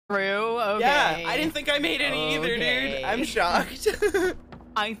True? Okay. Yeah, I didn't think I made any either, dude. I'm shocked.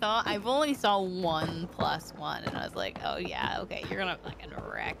 I've only saw 1 + 1, and I was like, oh yeah, okay, you're gonna fucking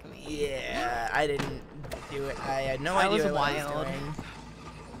wreck me. Yeah, I didn't do it. I had no That idea was what I was wild. doing.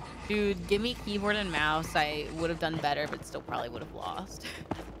 Dude, give me keyboard and mouse. I would have done better, but still probably would have lost.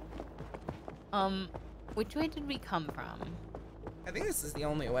 Which way did we come from? I think this is the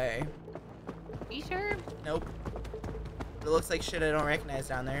only way. Are you sure? Nope. It looks like shit I don't recognize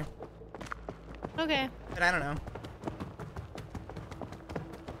down there. Okay. But I don't know.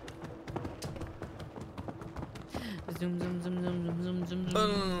 Zoom, zoom, zoom, zoom, zoom, zoom, zoom, zoom.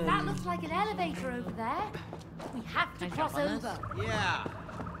 Boom. That looks like an elevator over there. We have to Can I cross jump on this? over. Yeah,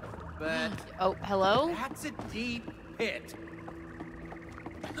 but Oh, hello? that's a deep pit.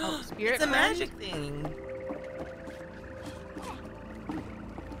 Oh, spirit It's a friend? magic thing.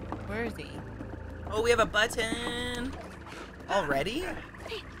 Where is he? Oh, we have a button. Already?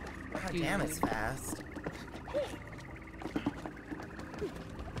 God Dude. damn, it's fast.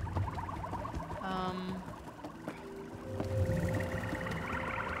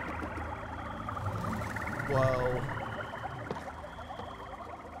 Whoa.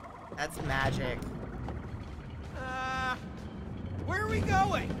 That's magic. Where are we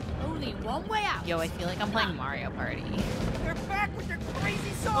going? Only one way out. Yo, I feel like I'm playing Mario Party. They're back with their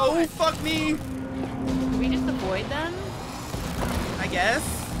crazy song. Oh, fuck me. Can we just avoid them? I guess.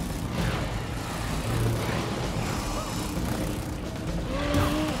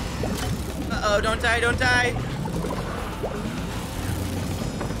 Uh-oh, don't die, don't die.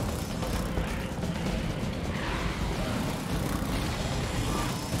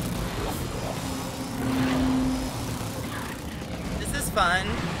 This is fun.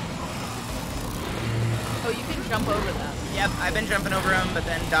 Oh, you can jump over them. Yep, I've been jumping over them, but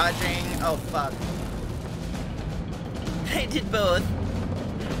then dodging. Oh, fuck. I did both.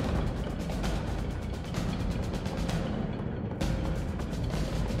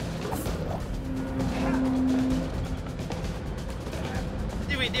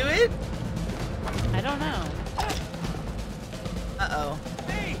 Did we do it? I don't know. Uh-oh.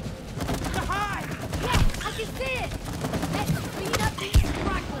 Hey, the hive. Yes, I can see it. Let's speed up these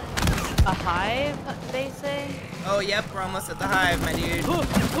stragglers. A hive, they say? Oh, yep, we're almost at the hive, my dude.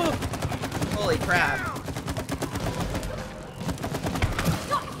 Holy crap.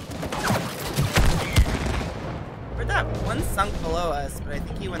 Where'd that one sunk below us, but I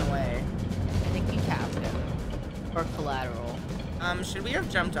think he went away. I think we tapped him. Or collateral. Should we have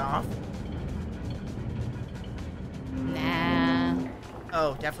jumped off? Nah.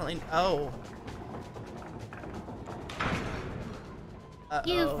 Oh, definitely. Oh.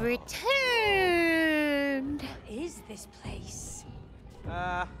 You've Uh-oh. returned. What is this place?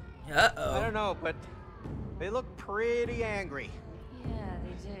 I Uh-oh. don't know, but they look pretty angry. Yeah,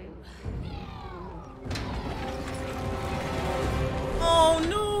 they do. Oh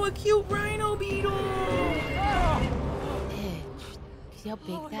no, a cute rhino beetle! Bitch. See how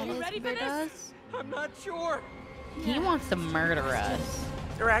big that you is ready for compared to this? us? I'm not sure. He wants to murder us.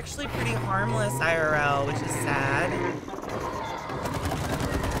 They're actually pretty harmless IRL, which is sad.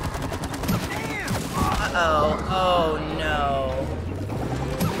 Uh-oh. Oh no.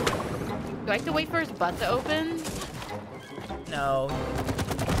 Do I have to wait for his butt to open? No.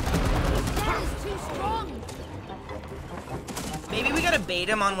 That is too strong. Maybe we gotta bait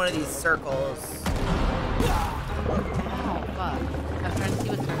him on one of these circles. Oh, fuck. I'm trying to see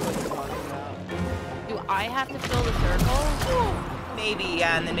what circle you're talking about. Do I have to fill the circle? Maybe,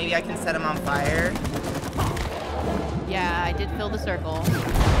 yeah, and then maybe I can set him on fire. Yeah, I did fill the circle.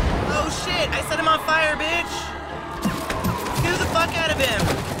 Oh shit, I set him on fire, bitch! Get the fuck out of him!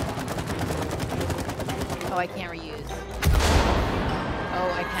 Oh, I can't reuse. Oh,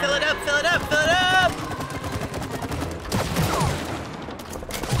 I can. Fill it up, fill it up, fill it up!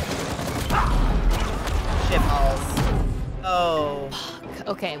 Shit balls. Oh. Fuck.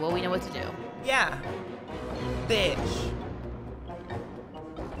 Okay, well, we know what to do. Yeah. Bitch.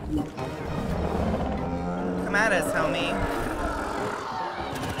 Come at us, homie.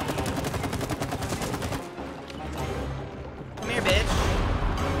 Come here, bitch.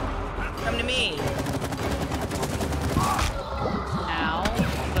 Come to me. Ow.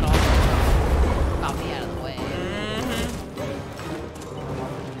 But also, got me out of the way.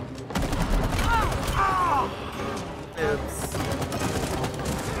 Oops.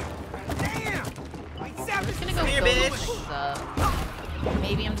 Damn! Wait, I'm Savage, just gonna go Come here, fill bitch. this up.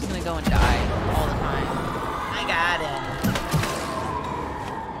 Maybe I'm just gonna go and die all the time. I got him.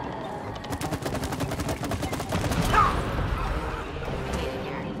 I hate it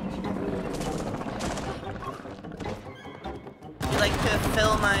here. You like to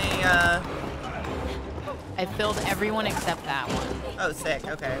fill my my, I filled everyone except that one. Oh, sick.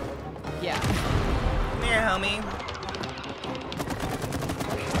 Okay. Yeah. Come here, homie.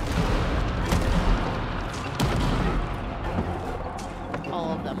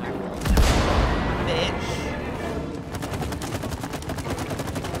 All of them are filled. Bitch.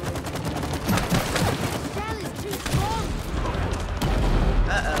 Shell is too strong.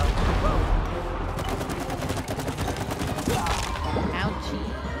 Uh-oh. Ouchie.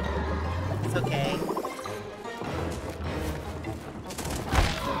 It's okay.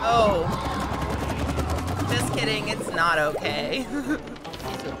 Oh. Just kidding, it's not okay.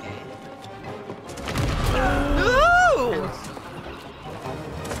 It's okay. Ooh!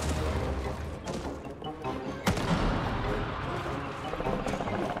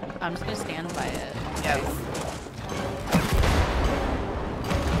 I'm just gonna stand by it. Yes.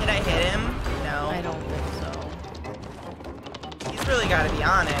 Did I hit him? No. I don't think so. He's really got to be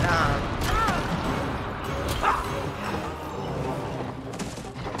on it, huh?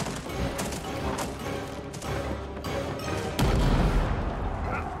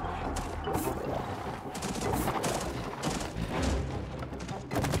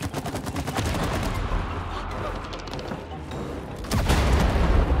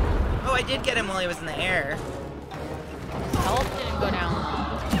 Oh, I did get him while he was in the air. Health didn't go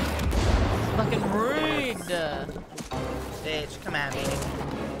down. It's fucking rigged. Bitch, come at me.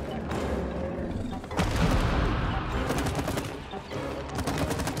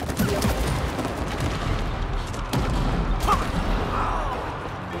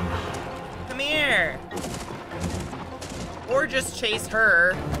 Come here. Or just chase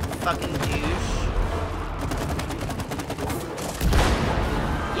her, fucking douche.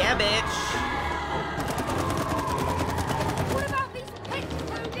 Yeah, bitch. What about these pets,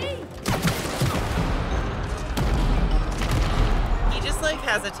 Tony? He just like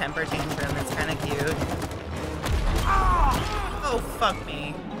has a temper tantrum. It's kind of cute. Oh, fuck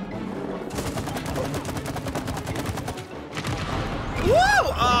me. Woo!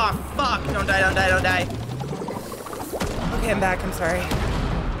 Oh, fuck. Don't die, don't die, don't die. Okay, I'm back. I'm sorry.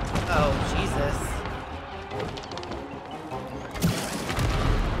 Oh, Jesus.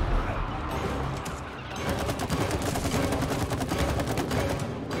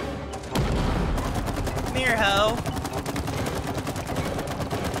 Come here, ho.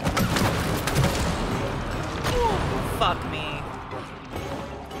 Fuck me.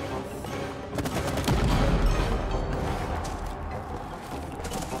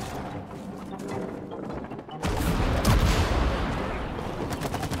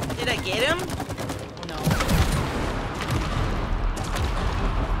 Did I get him? No.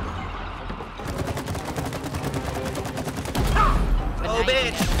 But Oh, now you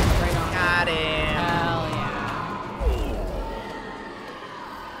can bitch. get right on. Got him. Hell yeah.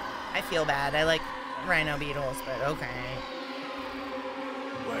 I feel bad. I like rhino beetles, but okay.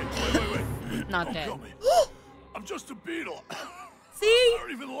 Wait. Not Don't dead. kill me. I'm just a beetle. See? I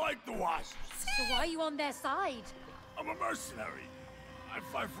don't even like the wasps. So why are you on their side? I'm a mercenary. I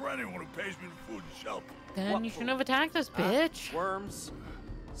fight for anyone who pays me food and shelter. Then What you shouldn't food? have attacked us, bitch. Worms,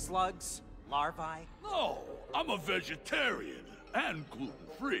 slugs, larvae. No, I'm a vegetarian and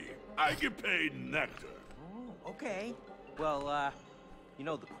gluten-free. I get paid in nectar. Oh, okay. Well, you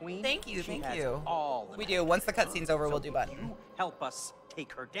know the queen? Thank you, She thank has you. all the We do. Once the cutscene's over, we'll do if button. you help us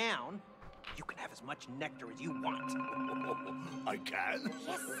take her down, you can have as much nectar as you want. I can?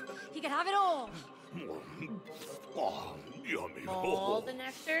 Yes, he can have it all. Oh, yummy. All the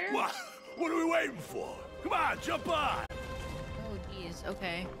nectar? What are we waiting for? Come on, jump on. Oh, jeez.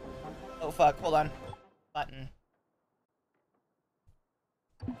 Okay. Oh, fuck. Hold on. Button.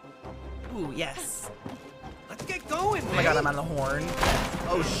 Ooh, yes. Let's get going, Oh my god, I'm on the horn.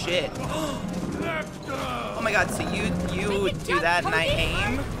 Oh, shit. Nectar! Oh my god, so you Make it do jump, that and I Cody.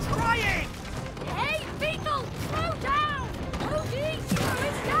 aim? Trying! Hey, Beetle, slow down. Cody, slow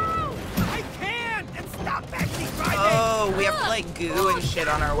it down. I can't! And stop actually driving! Oh, we have to like goo and shit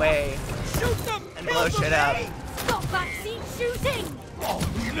on our way. Shoot them! And blow shit up. Stop backseat shooting. Oh,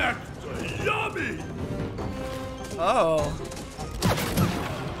 nectar! Yummy! Oh.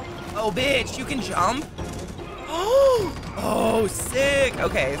 Oh, bitch, you can jump? Oh, sick.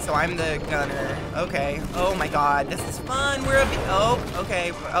 Okay, so I'm the gunner. Okay. Oh my god, this is fun. Oh,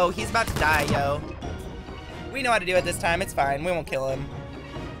 okay. Oh, he's about to die, yo. We know how to do it this time. It's fine. We won't kill him.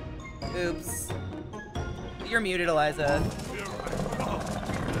 Oops. You're muted, Eliza.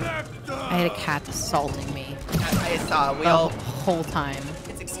 Nectar! I had a cat assaulting me I saw. We the all. whole time.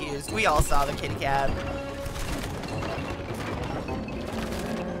 It's excused. We all saw the kitty cat.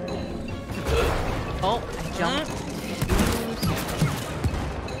 Oh, I jumped.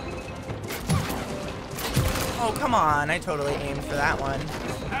 Oh, come on. I totally aimed for that one.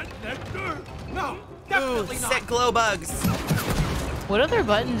 That nectar? No, Ooh, definitely not. sick glow bugs. What other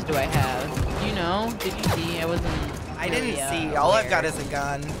buttons do I have? Do you know? Did you see? I wasn't. I really, didn't see. All I've got aware. is a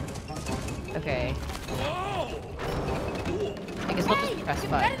gun. Okay. Whoa! I guess I'll just press You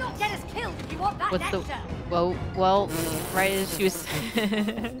better buttons. not get us killed if you want that What's the? nectar. Well, right as she was.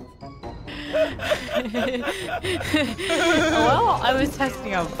 Well, I was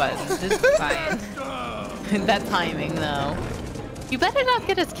testing out buttons. It's fine. That timing, though. You better not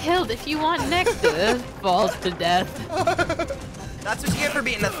get us killed if you want nectar. Falls to death. That's what you get for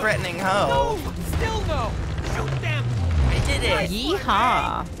being a threatening hoe. Still no. Shoot them. I did it.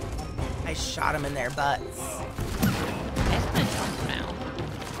 Yeehaw! I shot him in their butts. I just gonna jump now.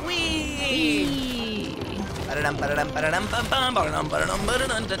 Whee! Whee! Oh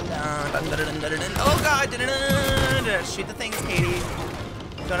god! Shoot the things, Katie.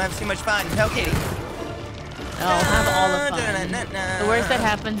 Don't have too much fun. No, Katie. I'll have all the fun. The worst that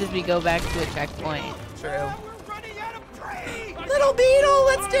happens is we go back to a checkpoint. True. We're running out of prey. Little beetle,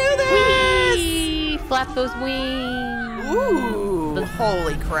 let's do this! Whee! Flap those wings. Ooh!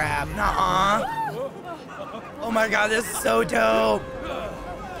 Holy crap! Nuh-uh. Oh my god, this is so dope.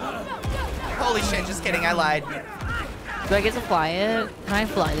 Holy shit! Just kidding. I lied. Do I get to fly it? Can I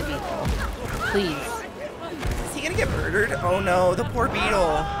fly the beetle? Please. Is he gonna get murdered? Oh no, the poor beetle.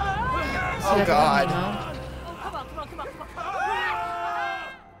 See Oh that god. thing, Oh, come on, come on, come on, come on.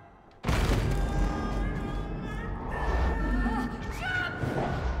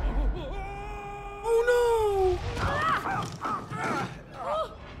 Oh no!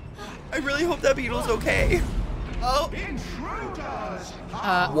 I really hope that beetle's okay. Oh. Intruders!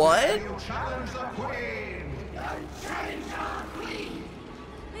 What? You challenge the queen!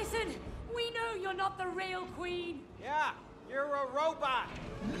 Listen, we know you're not the real queen. Yeah, you're a robot.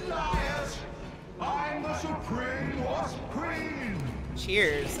 Liars! I'm the supreme wasp queen!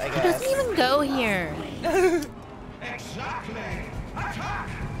 Cheers, I It guess. doesn't even go here. Exactly! Attack!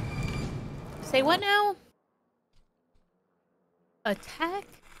 Say what now? Attack?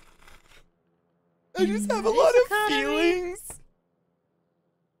 I just have a lot of feelings.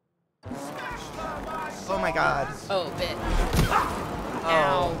 Oh my god. Oh, bit.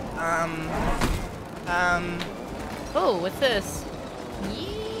 Oh. Oh, what's this?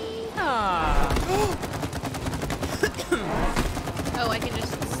 Yeehaw. Oh, I can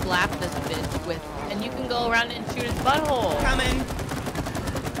just slap this bitch with, and you can go around and shoot his butthole. Coming.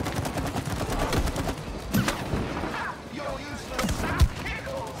 Your useless sap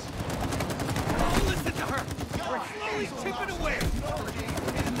pickles! Oh, listen to her. We're slowly chipping away.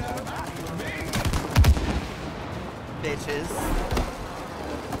 Bitches.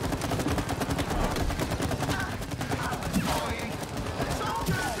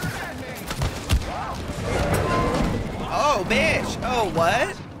 Oh, bitch. Oh,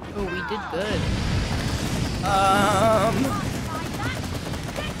 what? Oh, we did good.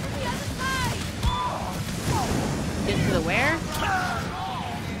 Get to the where?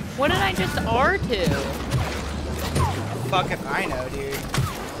 What did I just R to? Fuck if I know, dude.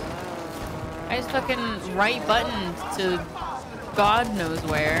 I just fucking right button to God knows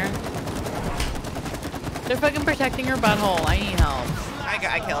where. They're fucking protecting her butthole. I need help.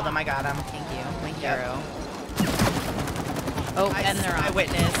 I killed him. I got him. Thank you, my Yep. hero. Oh, and they're I on.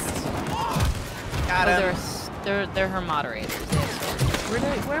 witnessed. Got Oh, him. they're her moderators. They have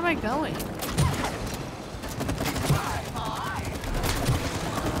swords. Where am I going?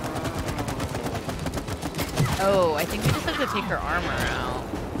 Oh, I think we just have to take her armor out.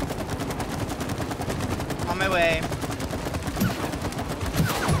 On my way.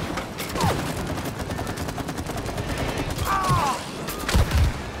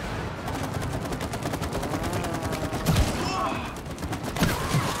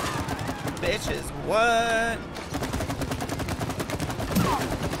 Bitches, what?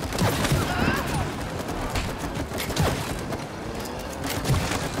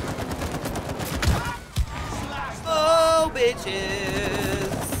 Oh,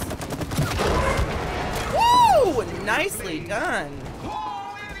 bitches. Woo! Nicely done.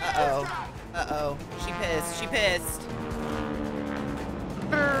 Uh-oh. Uh-oh. She pissed. She pissed.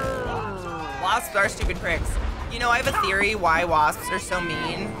 Wasps are stupid pricks. You know, I have a theory why wasps are so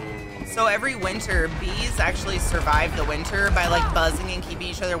mean. So every winter, bees actually survive the winter by like buzzing and keeping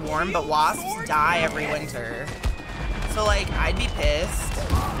each other warm, but wasps die every winter. So like, I'd be pissed.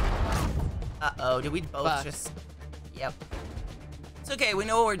 Uh-oh, did we both Fuck. just... Yep. It's okay, we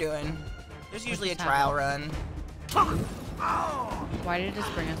know what we're doing. There's usually a just trial run. Why did it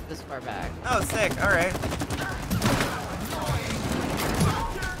just bring us this far back? Oh, sick, alright.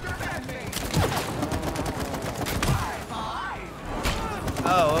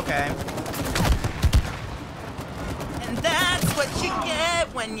 Oh, okay. And that's what you get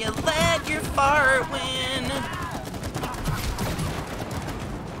when you let your fart win.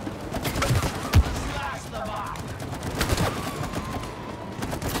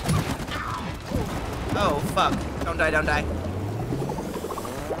 Oh, fuck. Don't die, don't die.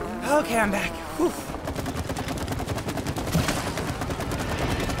 Okay, I'm back. Whew.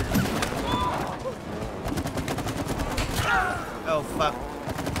 Oh, fuck.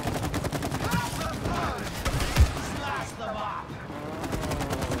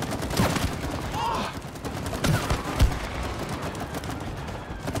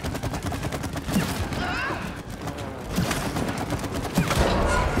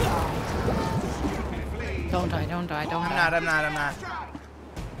 Don't die, don't die, don't die. I'm not.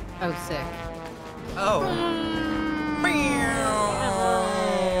 Oh, sick. Oh.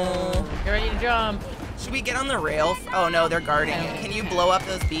 Get ready to jump. Should we get on the rail? Oh no, they're guarding. Can you blow up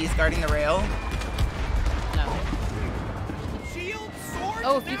those bees guarding the rail? No. Shield, sword,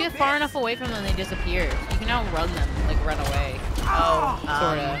 Oh, if you get far enough away from them, they disappear. You can outrun them, like run away. Oh,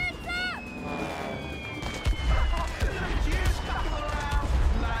 Sorta.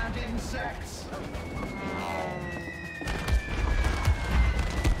 Land insects.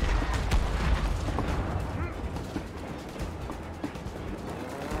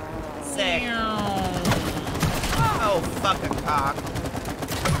 Sick. Oh, fuck a cock.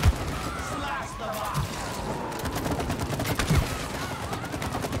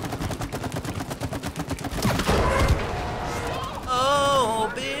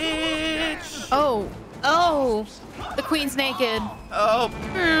 Oh, bitch. Oh, the queen's naked. Oh,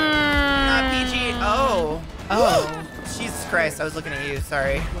 not PG. Oh. Oh. Jesus Christ, I was looking at you,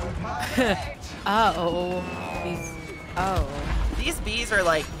 sorry. Oh. These bees are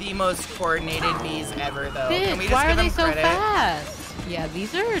like the most coordinated bees ever, though. Bitch, Can we just why give are they them so credit? fast? Yeah,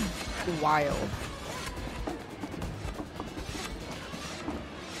 these are wild.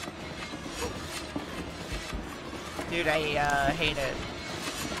 Dude, I hate it.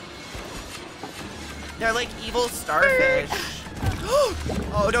 They're like evil starfish.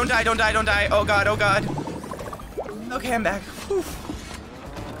 Oh, don't die, don't die, don't die. Oh god, oh god. Okay, I'm back. Whew.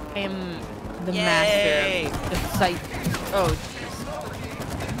 I am the Yay. master of sight. Oh, jeez.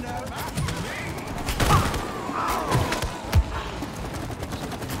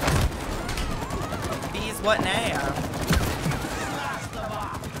 Bees, what now?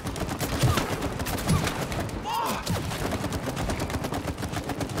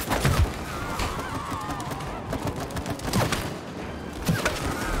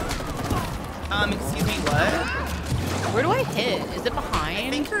 Excuse me, what? Where do I hit? Is it I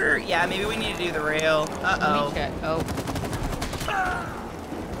behind? think yeah, maybe we need to do the rail. Let Uh-oh. me check. Oh.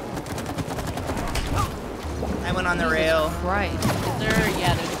 I went on the Jesus rail. Christ. Is there?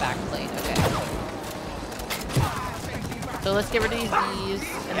 Yeah, there's a back plate. Okay. So let's get rid of these bees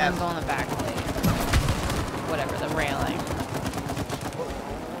and then go on the back plate. Whatever, the railing.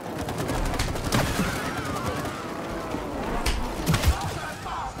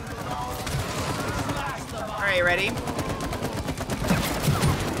 Alright, ready?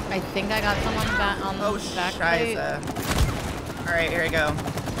 I think I got someone back on the Oh, back plate. scheiße. Alright, here we go.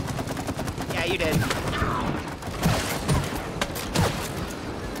 Yeah, you did.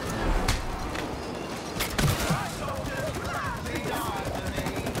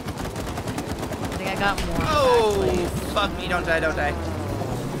 I think I got more. Oh, fuck me, don't die, don't die.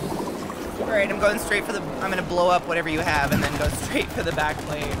 Alright, I'm going straight for the... I'm gonna blow up whatever you have and then go straight for the back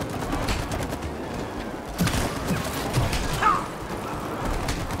plate.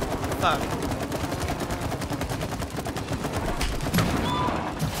 Fuck.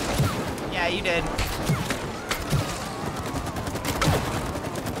 Yeah, you did.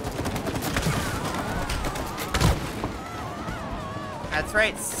 That's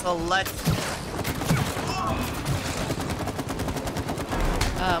right, slut.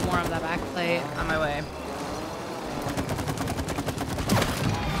 More of that back plate. On my way.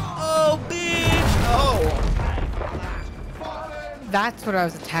 Oh, bitch! Oh! That's what I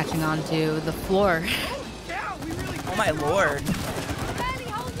was attaching onto, the floor. Yeah, we really Oh my lord. Daddy,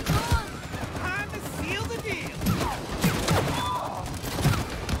 hold the door. time to seal the deal.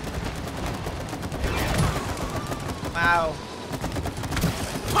 Wow.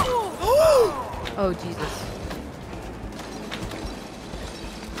 Oh, Jesus.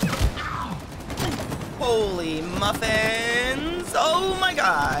 Holy muffins! Oh my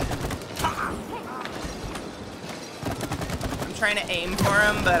god! I'm trying to aim for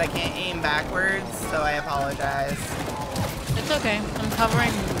him, but I can't aim backwards, so I apologize. It's okay. I'm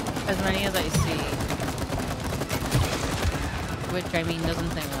covering as many as I see. which I mean doesn't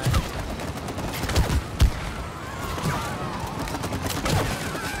say much.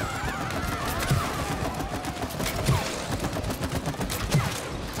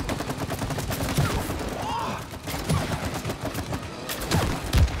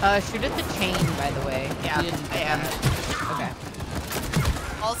 Shoot at the chain, by the way. Yeah, You didn't I am. that. Okay.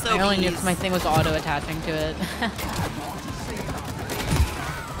 Also, I only knew bees. because my thing was auto-attaching to it.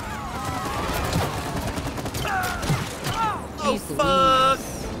 Oh, Jeez fuck.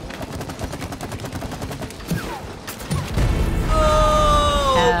 Louise.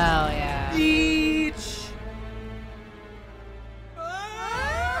 Oh! Hell yeah. Beach!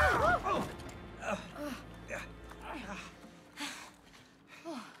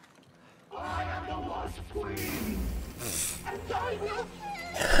 I am the Wasp Queen. And I will...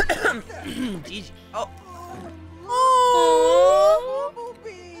 GG. Oh.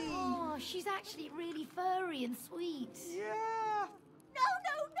 Oh, she's actually really furry and sweet. Yeah. No,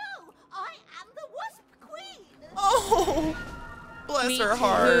 no, no! I am the Wasp Queen! Oh! Bless Me her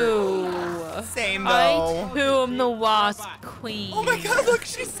heart. too. Same I though. too am the Wasp Queen. Oh my god, look,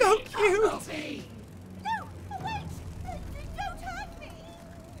 she's so cute. No! Wait! Don't hurt me!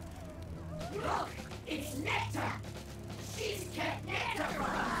 Look, it's nectar. She's kept nectar for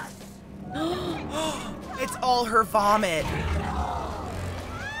us. It's all her vomit.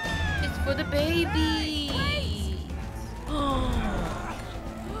 It's for the baby.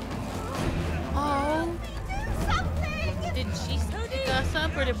 Oh. Something! Did she stick us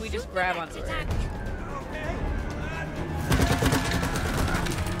up or did we just grab onto her?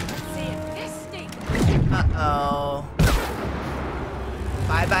 Uh-oh.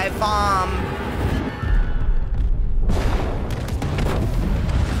 Bye-bye, bomb.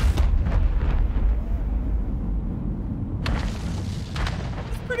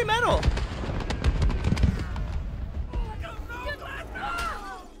 It's pretty metal.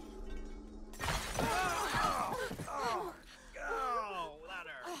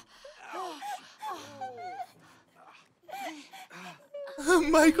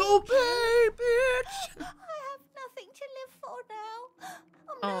 Michael Bay, bitch! I have nothing to live for now.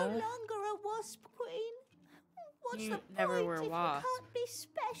 I'm Oh. no longer a Wasp Queen. What's You the never point were a if wasp. you can't be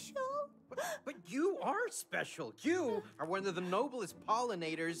special? But you are special. You are one of the noblest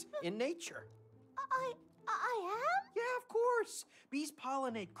pollinators in nature. I am? Yeah, of course. Bees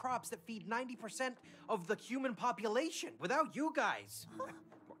pollinate crops that feed 90% of the human population. Without you guys, well,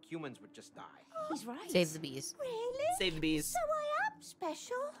 humans would just die. He's right. Save the bees. Really? Save the bees. So I am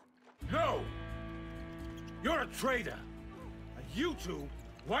special? No! You're a traitor! And you two,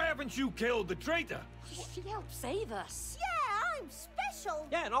 why haven't you killed the traitor? She helped save us. Yeah, I'm special.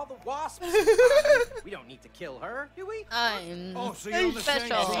 Yeah, and all the wasps. We don't need to kill her, do we? I'm Oh, so you're on the same team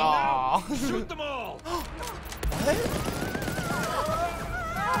special. now? Aw. Shoot them all!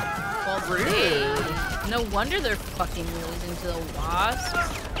 Well, rude. No wonder they're fucking losing to the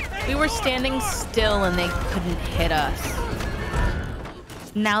wasps. We were standing still and they couldn't hit us.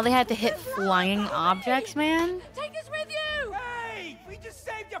 Now they had to hit flying objects, man? Take us with you! Hey, we just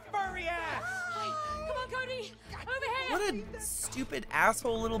saved your furry ass. Come on, Cody. Over here. What a stupid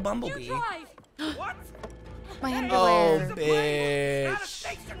asshole little bumblebee. What? My Oh, underwear. Not a bitch.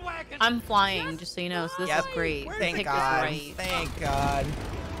 station wagon. I'm flying, just so you know, so this Yep. is great. Thank Pick God. this right. Thank God.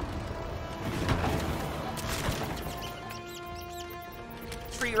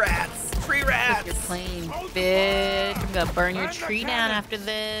 Tree rats. Tree Pick your rats. plane, bitch. I'm gonna burn your And the tree down cannon. after I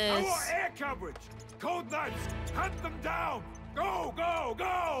this. want air coverage! Cold knives! Hunt them down! Go, go,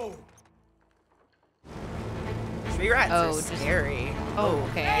 go! Tree rats Oh, are just- scary. Oh,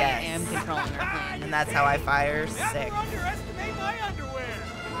 okay. I Yes. am controlling our plane. And that's how I fire. Never Sick. underestimate my underwear.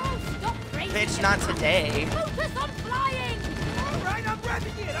 Oh, stop racing. Bitch, not today. Focus on flying. All right, I'm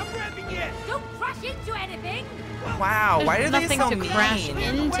revving it. I'm revving it. Don't crash into anything. Wow, why are There's they nothing so to crash mean?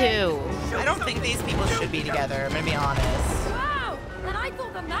 into. I don't think these people should be together, I'm gonna be honest. Wow. And I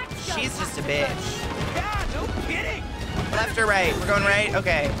thought the match gun She's just a had to bitch. Yeah, no kidding. Left or right? We're going right?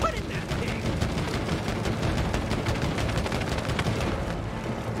 Okay. What in that thing?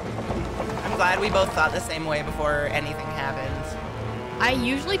 I'm glad we both thought the same way before anything happened. I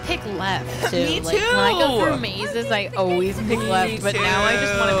usually pick left too. Me Like when I go too. through mazes, I always pick left, but now I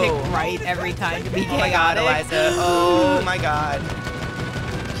just want to too. pick right every time to be Oh my god, chaotic. Eliza. Oh my god.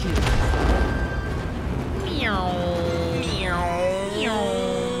 Just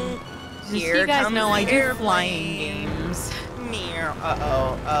so Here you guys comes know the I do airplane. flying games. Meow.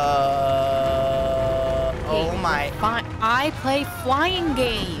 Oh my. I play flying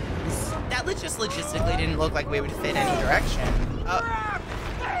games. That just logistically didn't look like we would fit any direction.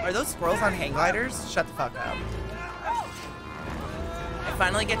 Are those squirrels on hang gliders? Shut the fuck up. I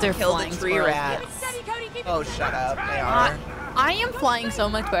finally get to They're kill the flying tree squirrels. rats. ClassyKatie, keep Oh, it shut up. They I, are. I am flying so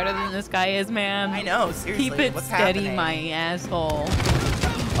much better than this guy is, man. I know, seriously. Keep it What's steady, happening? my asshole.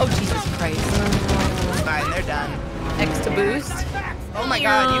 Oh, Jesus Christ. It's fine, they're done. X to boost. Oh my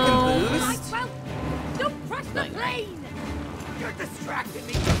god, you can boost? Well, don't crush the plane! You're distracting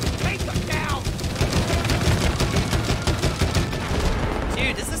me. Take them down.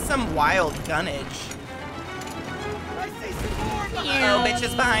 Dude, this is some wild gunnage. I see some more behind. Oh,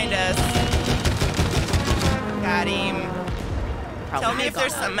 bitches behind us. Got him. Probably Tell me if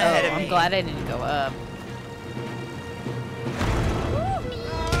there's gone something up. ahead of I'm me. glad I didn't go up.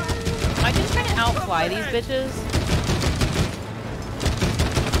 Am I just trying to outfly these bitches?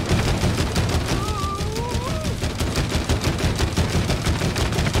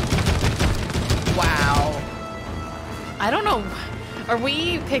 Wow. I don't know. Are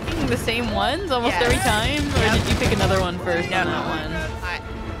we picking the same ones almost Yes. every time? Or Yep. did you pick another one first Yep. on that one?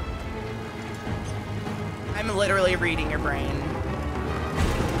 I'm literally reading your brain.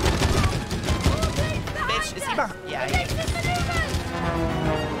 Bitch, is he behind? Yeah, he is.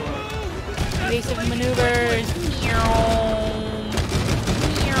 Evasive maneuvers. Meow.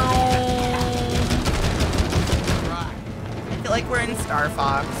 Meow. I feel like we're in Star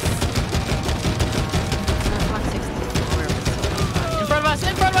Fox. Fox 64 was so fun. In front of us!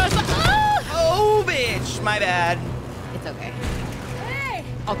 In front of us! Ah! Oh, bitch. My bad. It's okay. Hey!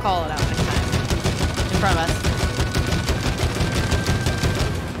 I'll call it out next time. In front of us.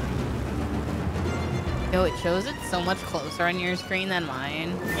 Yo, it shows it so much closer on your screen than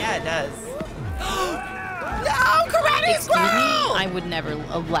mine. Yeah, it does. No, karate Excuse me? squirrel! I would never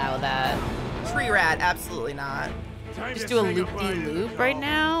allow that. Tree rat, absolutely not. Just do a loop-de-loop right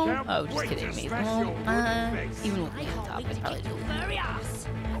now? Oh, just kidding me. Well, even with me on top, I'd probably do a loop. Very ass.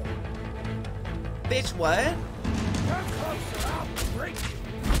 Bitch, what?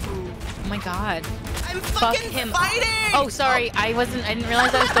 Oh my god. I'm Fuck fucking him. fighting! Oh, sorry. I didn't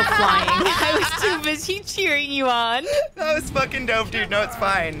realize I was still flying. I was too busy cheering you on. That was fucking dope, dude. No, it's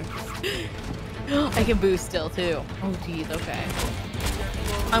fine. I can boost still, too. Oh, geez. Okay.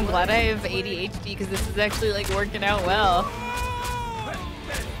 I'm glad I have ADHD because this is actually, like, working out well.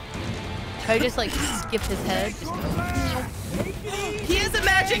 If I just, like, skip his head, just go. He has a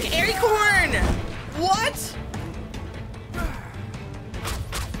magic acorn! What?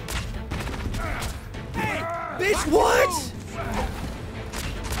 Bitch, what?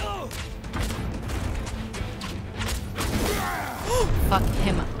 Fuck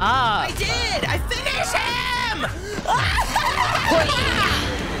him up. I did! I finished him!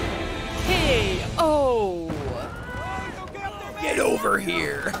 Hey! Oh! Get over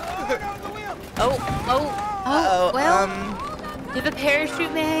here. Oh! Uh-oh, Well, do you have a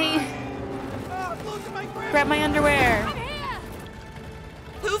parachute, May? Grab my underwear.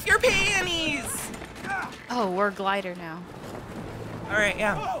 Poof your panties! Oh, we're a glider now. Alright,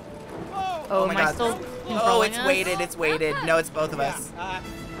 yeah. Oh, my am I God. still Oh, controlling it's us? weighted, it's weighted. No, it's both of us.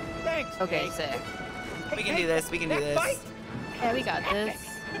 Thanks. Okay, sick. We can do this, we can do this. Yeah, we got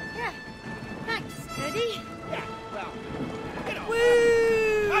this. Yeah. Thanks, Eddie. Yeah, well, you know,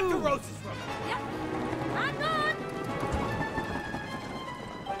 Woo! not the roses from it. Yep. I'm on.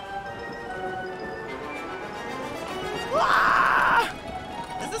 Ah!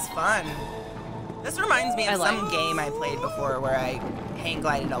 This is fun. This reminds me of I like some game I played before where I hang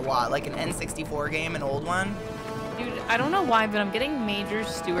glided a lot, like an N64 game, an old one. Dude, I don't know why, but I'm getting major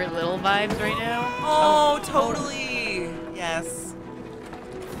Stuart Little vibes right now. Oh, totally. Yes.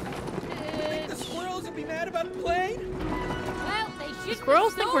 The squirrels would be mad about the plane? Well, they The should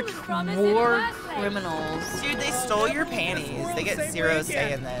squirrels think we're from us in the war first place. criminals. Dude, they stole your panties. They get zero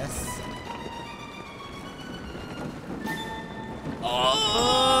say in this.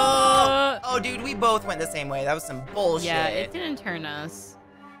 Oh! Oh, dude, we both went the same way. That was some bullshit. Yeah, it didn't turn us.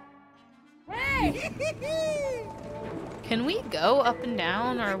 Hey! Can we go up and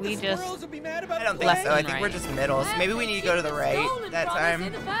down, or are we just... Squirrels would be mad about I don't the think Left so. I and think we're right. just middle. So maybe we need to go to the right that time.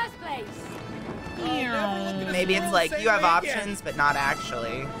 In the first place. Maybe it's like you have options, but not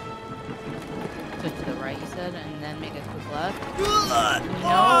actually. So to the right, you said, and then make a quick left?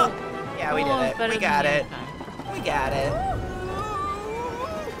 No. Yeah, we Oh, did it's it. better We than got the it. other time. We got it.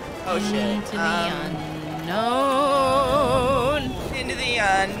 Oh shit. Into the unknown. Into the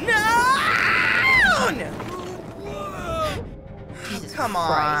unknown. Jesus Come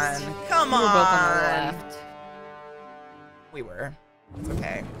Christ. on. Come We were both on the on. left. We were. It's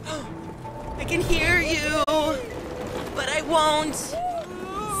okay. I can hear you, but I won't.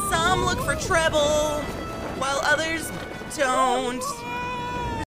 Some look for treble, while others don't.